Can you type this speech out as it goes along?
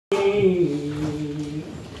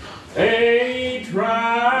a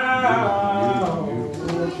trial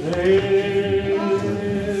tale.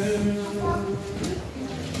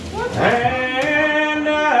 And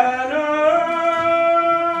I know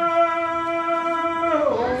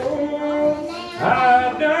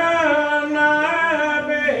I've done my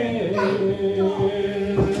best.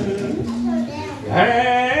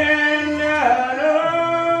 And I know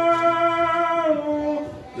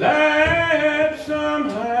that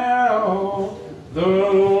somehow the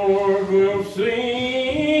Lord will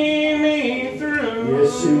see me through.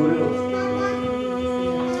 Yes, He will.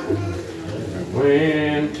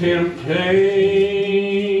 When temptation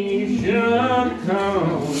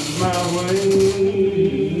comes my way,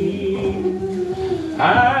 I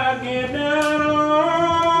get down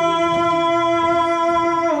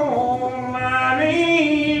on my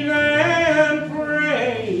knees and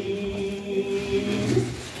pray,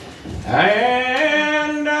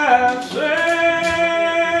 and I say,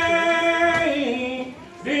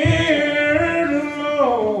 dear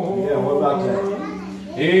Lord, Yeah, what about that?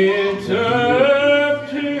 It's up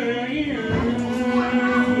to you.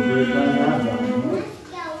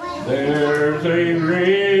 There's a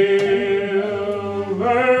river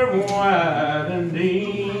wide and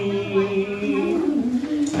deep,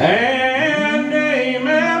 and a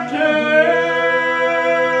mountain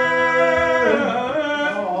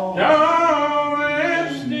tall and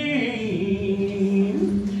steep,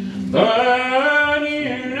 but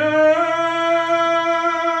you know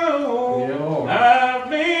I've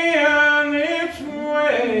been this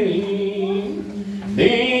way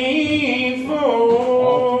before,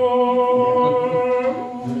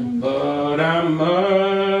 but I'm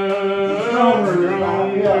much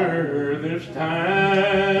stronger this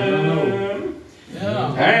time,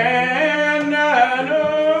 and I know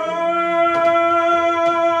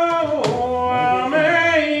I'll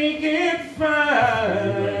make it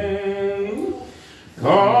fine,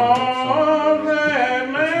 'cause that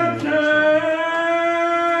mountain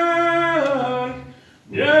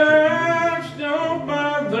just don't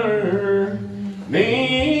bother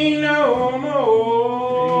me no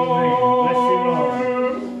more.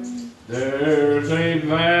 There's a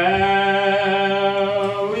valley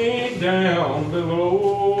down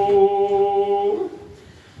below,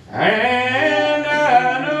 and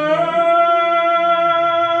I know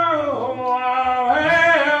I'll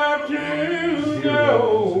have to go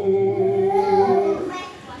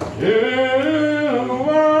to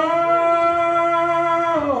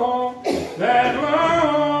walk that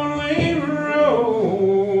lonely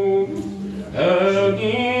road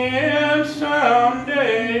again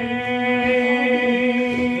someday.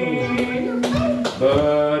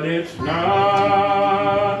 But it's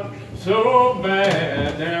not so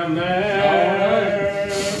bad down there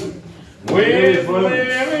with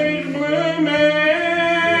lilies blooming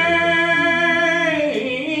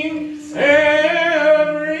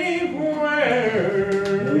everywhere.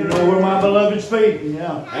 You know where my beloved's feeding,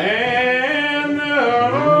 yeah. And